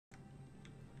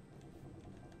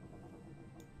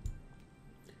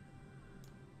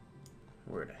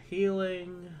Word of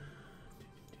healing.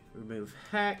 Remove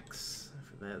hex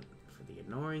for that, for the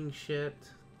annoying shit.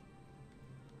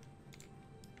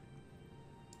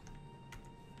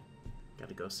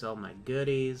 Gotta go sell my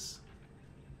goodies.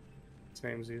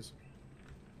 Samesies.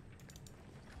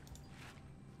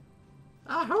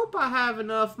 I hope I have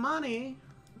enough money.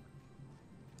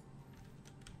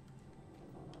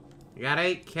 You got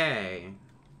 8K.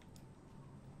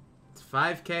 It's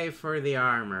 5K for the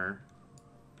armor.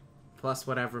 Plus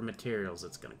whatever materials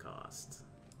it's gonna cost.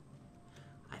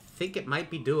 I think it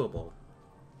might be doable.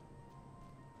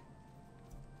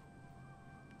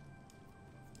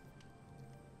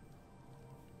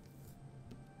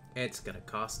 It's gonna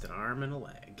cost an arm and a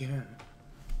leg. You're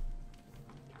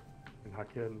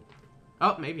not kidding.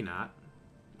 Oh, maybe not.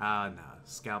 No.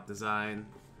 Scalp design.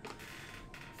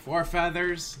 4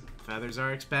 feathers. Feathers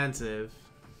are expensive.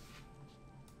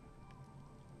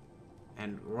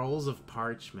 And rolls of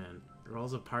parchment.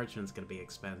 Rolls of parchment's gonna be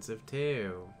expensive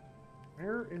too.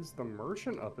 Where is the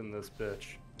merchant up in this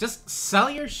bitch? Just sell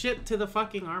your shit to the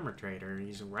fucking armor trader.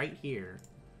 He's right here.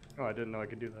 Oh, I didn't know I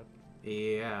could do that.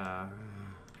 Yeah.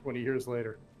 20 years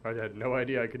later. I had no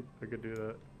idea I could do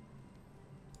that.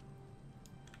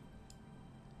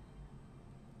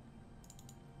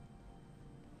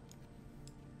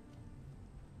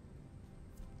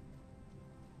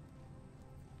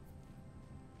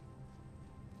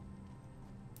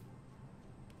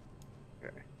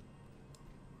 Okay.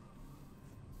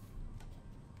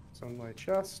 It's on my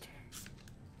chest.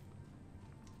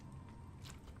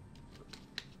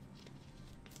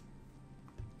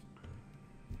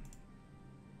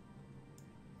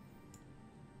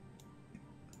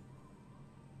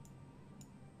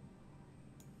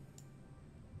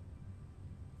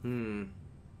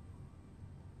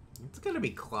 It's gonna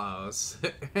be close.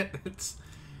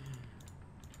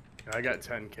 I got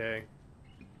 10K.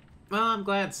 Well, I'm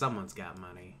glad someone's got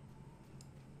money.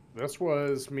 This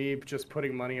was me just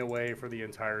putting money away for the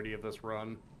entirety of this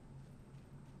run.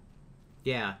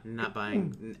 Yeah, not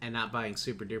buying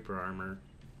super duper armor,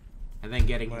 and then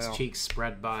getting his cheeks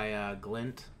spread by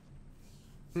glint.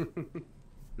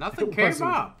 Nothing came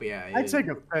up. Yeah, I take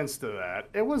offense to that.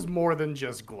 It was more than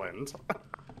just glint.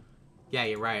 Yeah,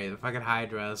 you're right. The fucking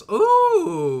Hydras.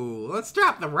 Ooh, let's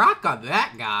drop the rock on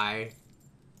that guy.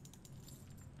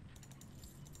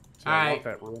 So I want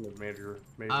that rune of major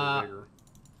vigor.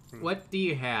 What do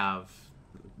you have,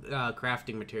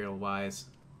 crafting material wise?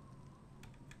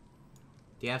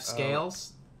 Do you have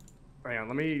scales? Hang on,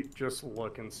 let me just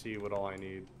look and see what all I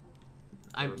need.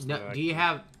 Do you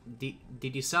have?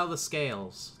 Did you sell the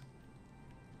scales?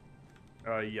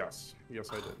 Yes,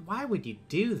 I did. Why would you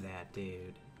do that,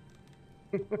 dude?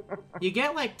 You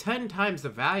get like 10 times the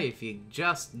value if you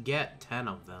just get 10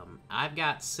 of them. I've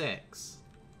got 6.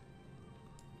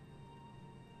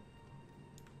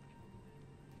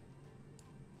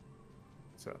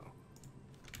 So,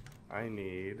 I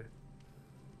need...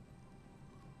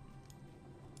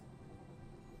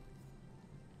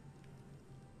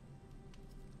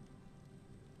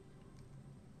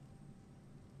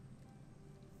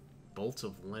 Bolts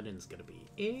of linen's gonna be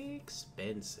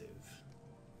expensive.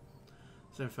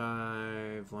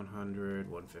 75,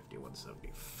 100, 150,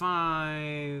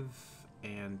 175,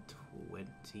 and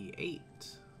 28.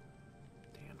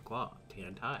 Tan cloth,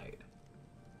 tan hide.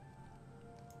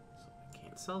 So I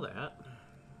can't sell that.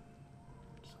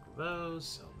 Sell those,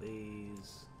 sell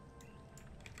these.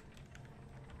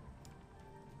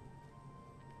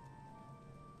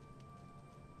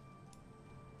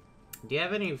 Do you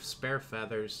have any spare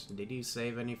feathers? Did you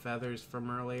save any feathers from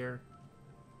earlier?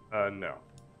 No.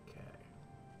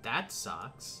 That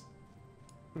sucks.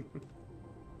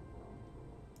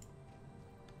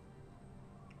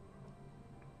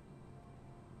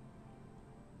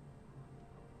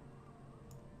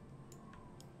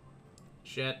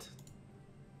 Shit.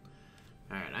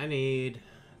 Alright, I need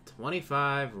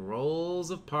 25 rolls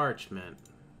of parchment.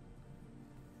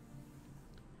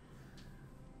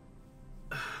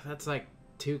 That's like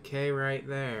 2K right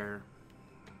there.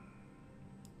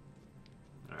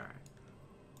 Alright.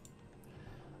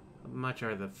 How much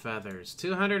are the feathers?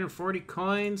 240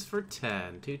 coins for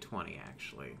 10. 220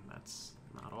 actually. That's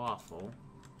not awful.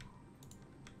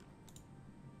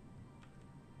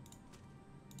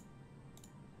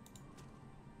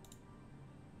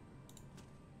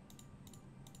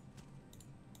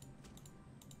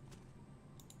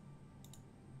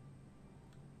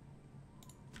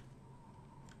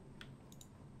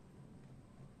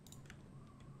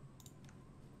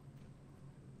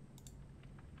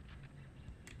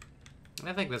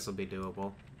 I think this will be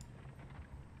doable.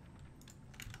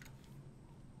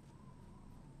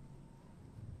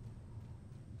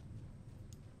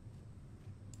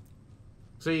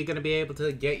 So you're gonna be able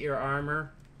to get your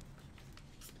armor?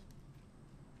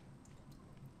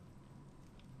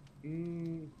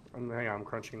 Hang on, I'm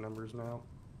crunching numbers now.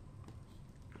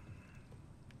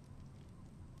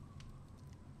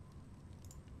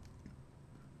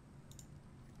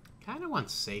 Kind of want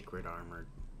sacred armor.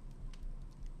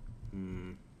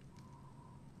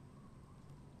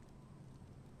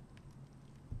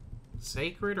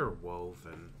 Sacred or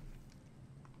woven?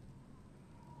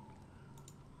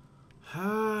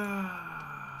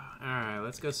 Alright,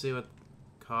 let's go see what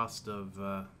cost of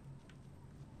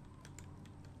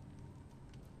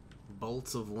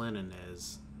bolts of linen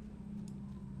is.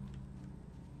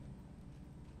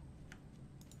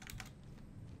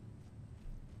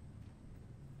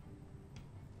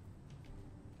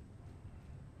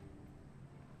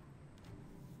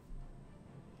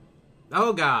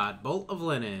 Oh god, bolt of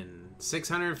linen.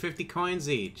 650 coins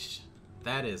each.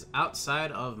 That is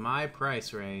outside of my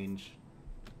price range.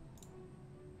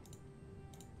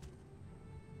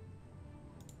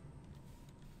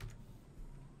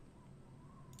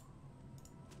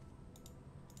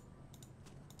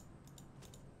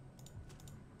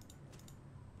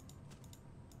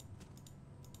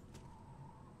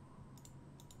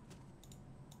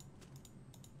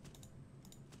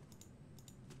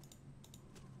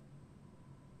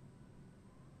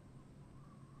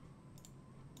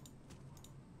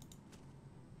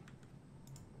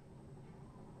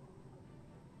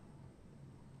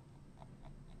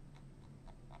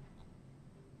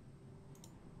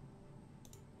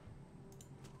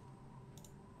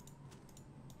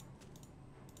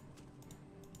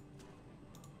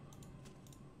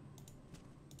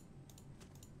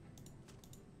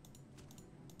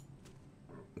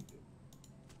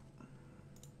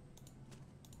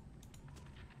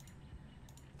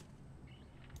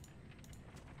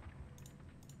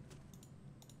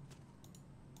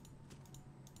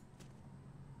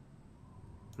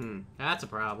 That's a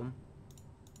problem.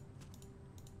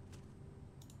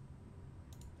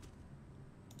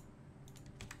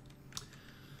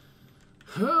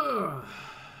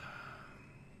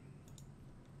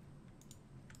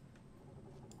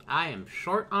 I am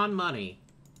short on money.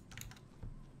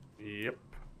 Yep.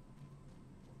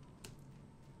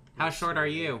 How short are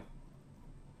you?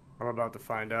 I'm about to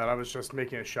find out. I was just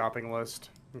making a shopping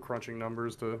list and crunching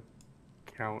numbers to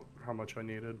count how much I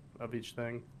needed of each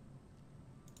thing.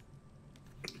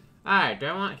 Alright, do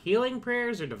I want healing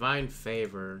prayers or divine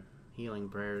favor? Healing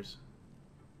prayers.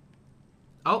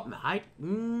 Oh, I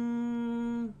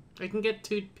can get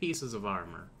 2 pieces of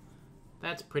armor.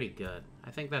 That's pretty good.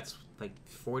 I think that's like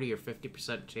 40 or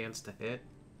 50% chance to hit.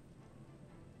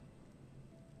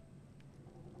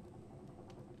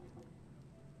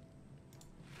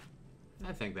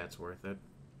 I think that's worth it.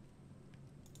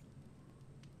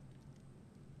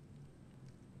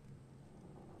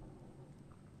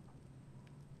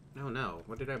 Oh no,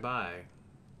 what did I buy?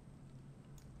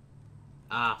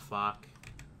 Ah, fuck.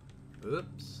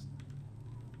 Oops.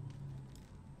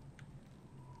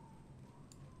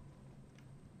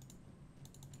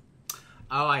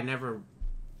 Oh, I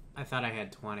thought I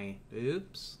had 20.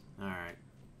 Oops. Alright.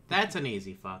 That's an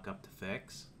easy fuck up to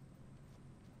fix.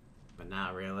 But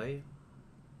not really.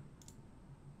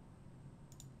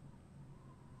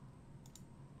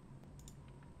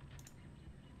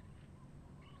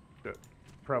 It'd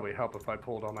probably help if I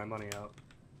pulled all my money out.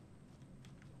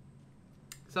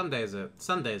 Some days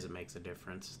it makes a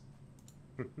difference.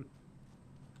 I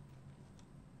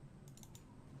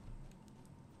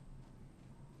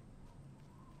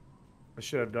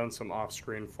should have done some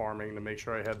off-screen farming to make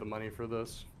sure I had the money for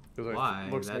this. Why?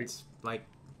 That's like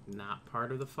not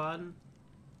part of the fun?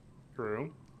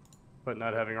 True. But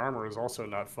not having armor is also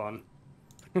not fun.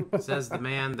 Says the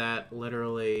man that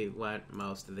literally went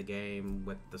most of the game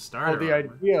with the starter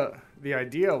armor. The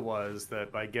idea was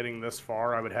that by getting this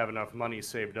far, I would have enough money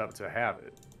saved up to have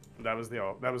it. That was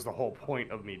the whole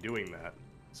point of me doing that.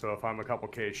 So if I'm a couple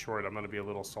K short, I'm going to be a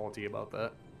little salty about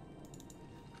that.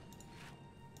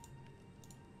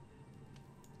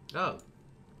 Oh.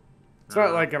 It's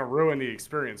not like going to ruin the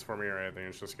experience for me or anything.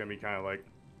 It's just going to be kind of like,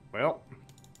 well,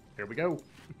 here we go.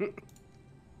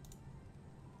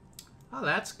 Oh,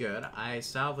 that's good. I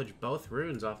salvaged both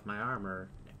runes off my armor,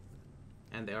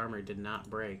 and the armor did not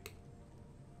break.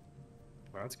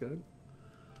 Well, that's good.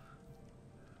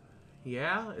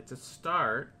 Yeah, it's a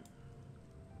start.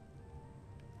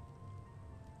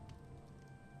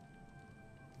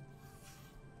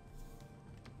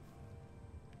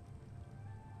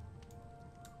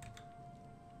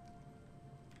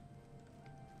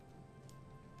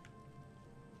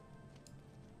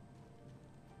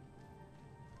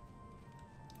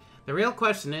 The real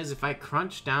question is, if I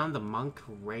crunch down the monk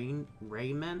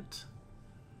raiment,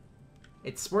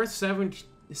 it's worth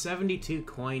 72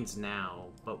 coins now,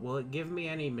 but will it give me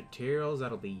any materials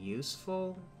that'll be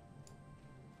useful?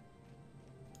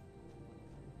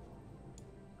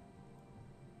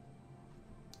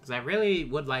 Because I really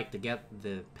would like to get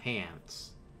the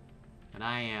pants, and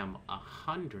I am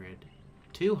 100,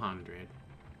 200,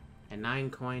 and 9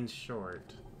 coins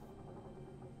short.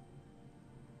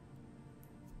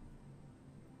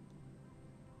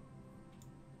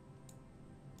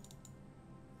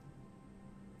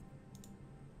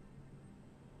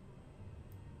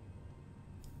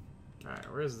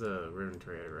 Alright, where's the rune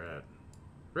trader at?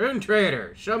 Rune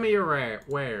trader! Show me your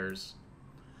wares.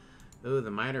 Ooh,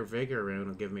 the minor vigor rune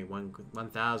will give me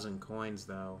 1,000 coins,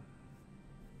 though.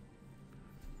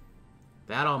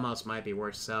 That almost might be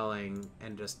worth selling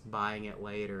and just buying it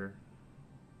later.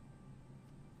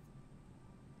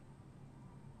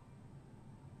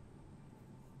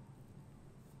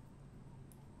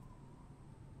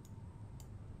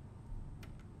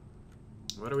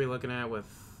 What are we looking at with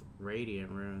radiant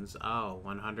runes? Oh,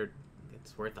 100.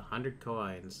 It's worth 100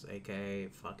 coins, aka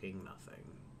fucking nothing.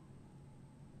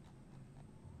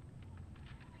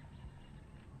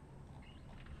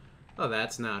 Oh,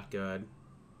 that's not good.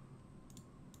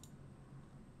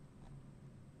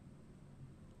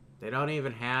 They don't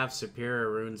even have superior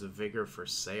runes of vigor for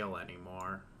sale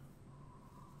anymore.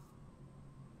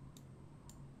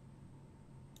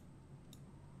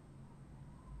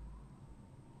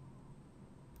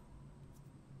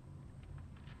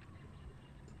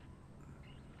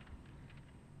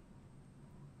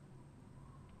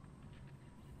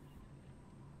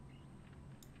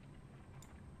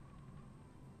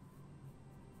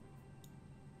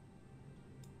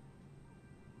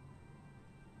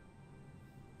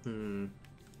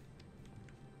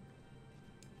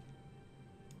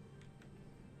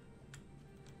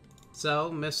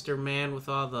 So, Mr. Man with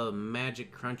all the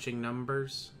magic crunching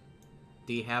numbers,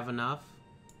 do you have enough?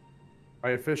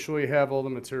 I officially have all the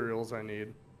materials I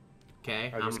need.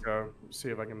 Okay. I just gotta see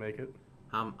if I can make it.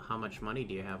 How much money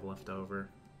do you have left over?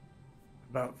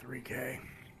 About 3K.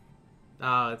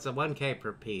 Oh, it's a 1K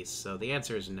per piece, so the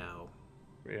answer is no.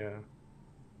 Yeah.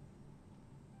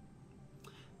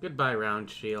 Goodbye, Round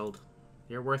Shield.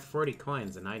 You're worth 40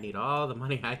 coins, and I need all the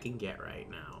money I can get right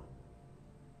now.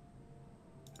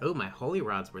 Oh, my Holy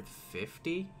Rod's worth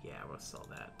 50? Yeah, we'll sell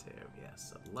that too.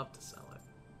 Yes, I'd love to sell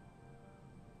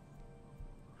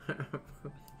it.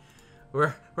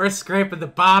 we're scraping the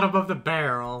bottom of the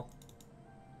barrel.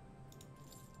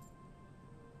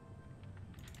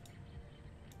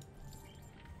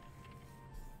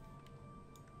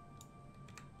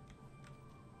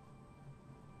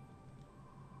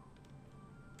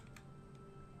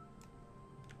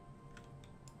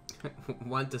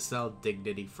 Want to sell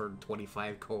dignity for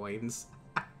 25 coins.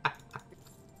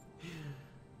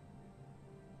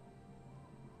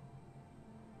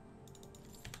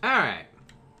 Alright.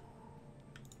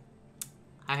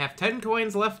 I have 10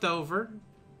 coins left over.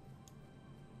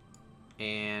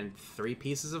 And 3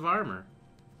 pieces of armor.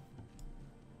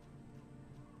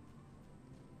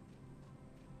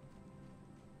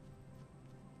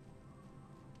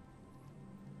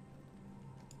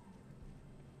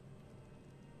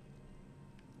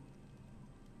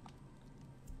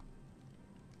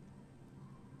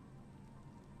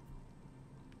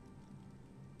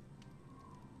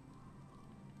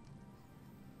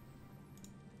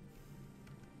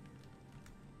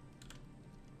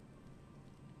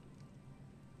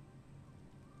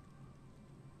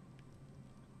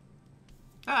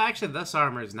 Oh, actually, this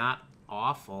armor is not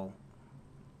awful.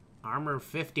 Armor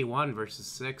 51 versus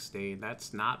 60.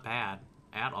 That's not bad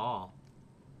at all.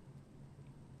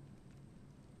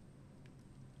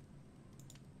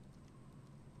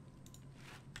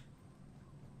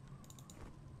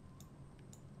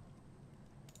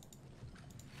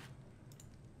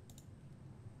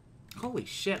 Holy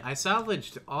shit, I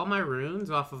salvaged all my runes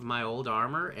off of my old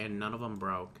armor and none of them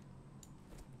broke.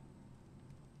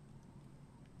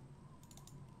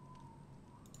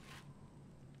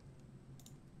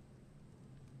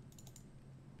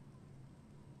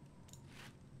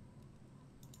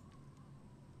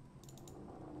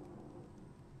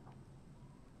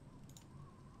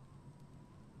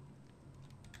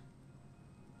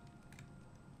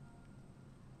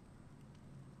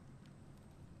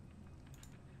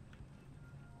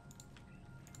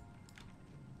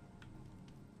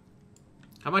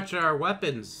 How much are our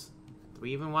weapons? Do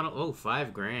we even want to... Oh,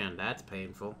 5 grand. That's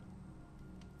painful.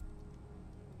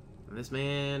 And this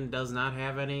man does not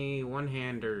have any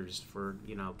one-handers for,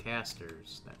 you know,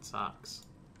 casters. That sucks.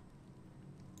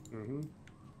 Mm-hmm.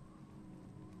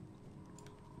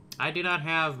 I do not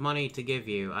have money to give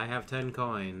you. I have 10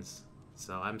 coins.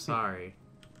 So I'm sorry.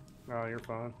 No, you're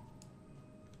fine.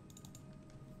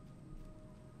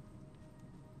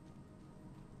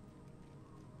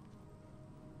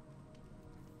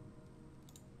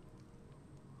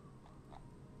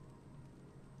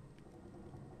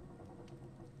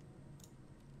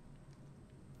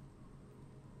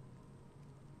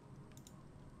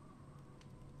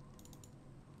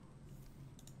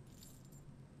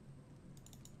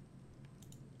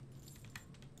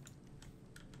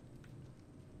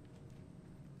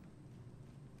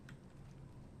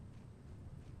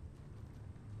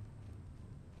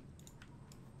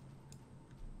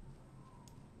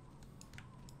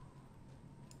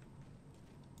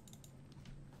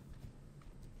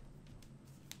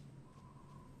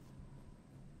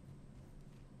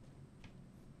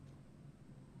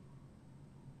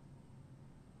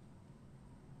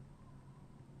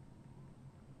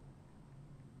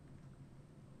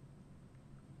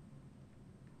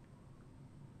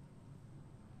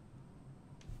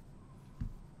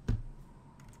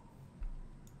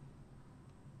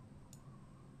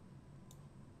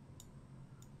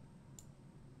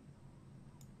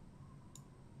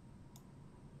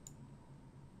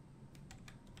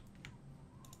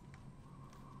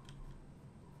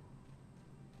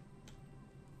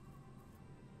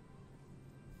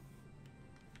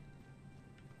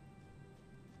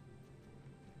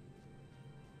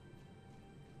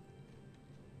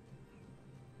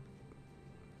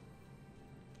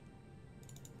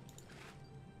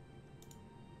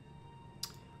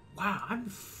 Wow, I'm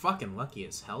fucking lucky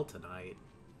as hell tonight.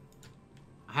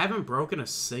 I haven't broken a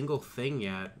single thing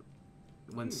yet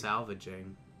when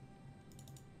salvaging.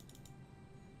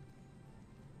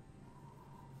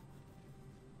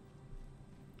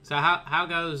 So how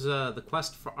goes the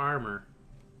quest for armor?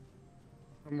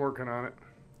 I'm working on it.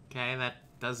 Okay, that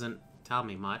doesn't tell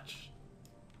me much.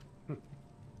 I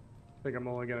think I'm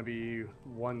only gonna be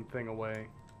one thing away.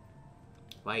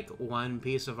 Like one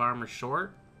piece of armor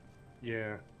short?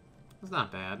 Yeah. That's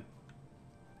not bad.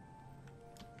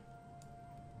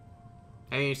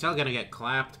 I mean, you're still gonna get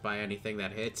clapped by anything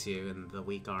that hits you in the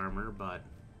weak armor, but...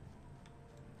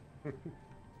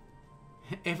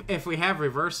 if we have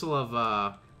reversal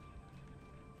of,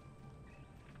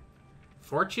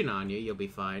 fortune on you, you'll be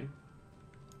fine.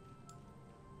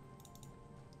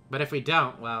 But if we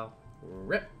don't, well,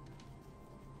 rip.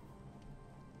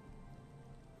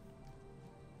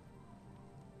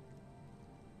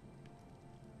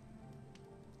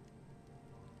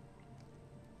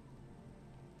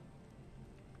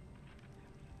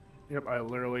 Yep, I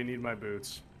literally need my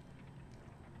boots.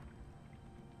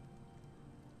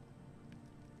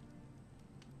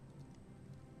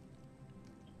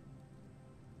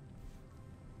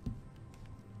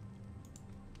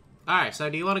 Alright, so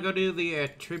do you want to go do the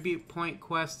attribute point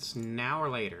quests now or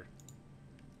later?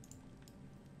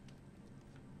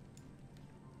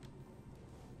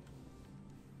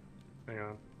 Hang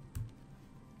on.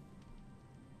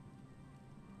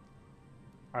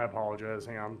 I apologize.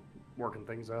 Hang on. I'm working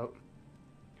things out.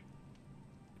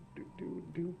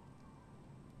 Do.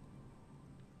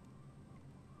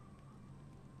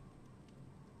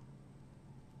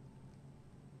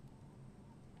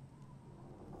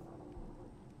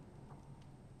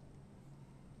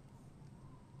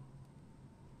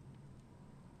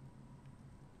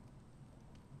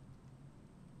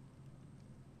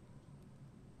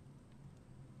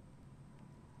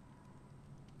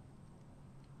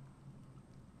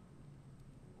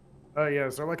 Yeah,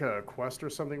 is there like a quest or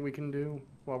something we can do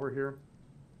while we're here?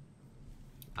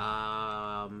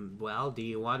 Well, do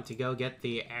you want to go get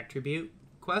the attribute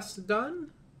quest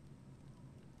done?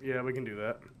 Yeah, we can do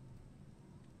that.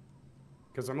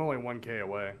 Because I'm only 1K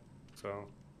away, so...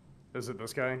 Is it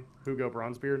this guy? Hugo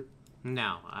Bronzebeard?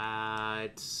 No,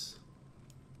 it's...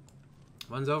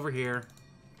 One's over here,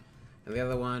 and the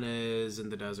other one is in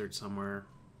the desert somewhere.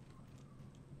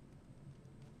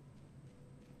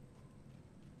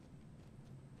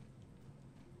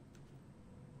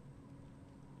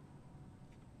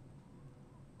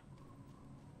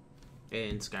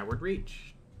 In Skyward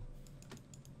Reach.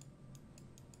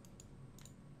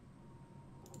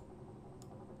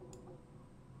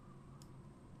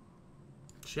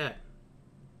 Shit.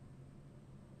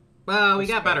 Well, we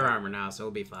got better armor now, so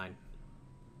we'll be fine.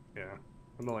 Yeah,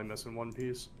 I'm only missing one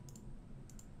piece.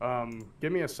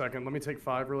 Give me a second. Let me take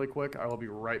 5 really quick. I will be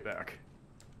right back.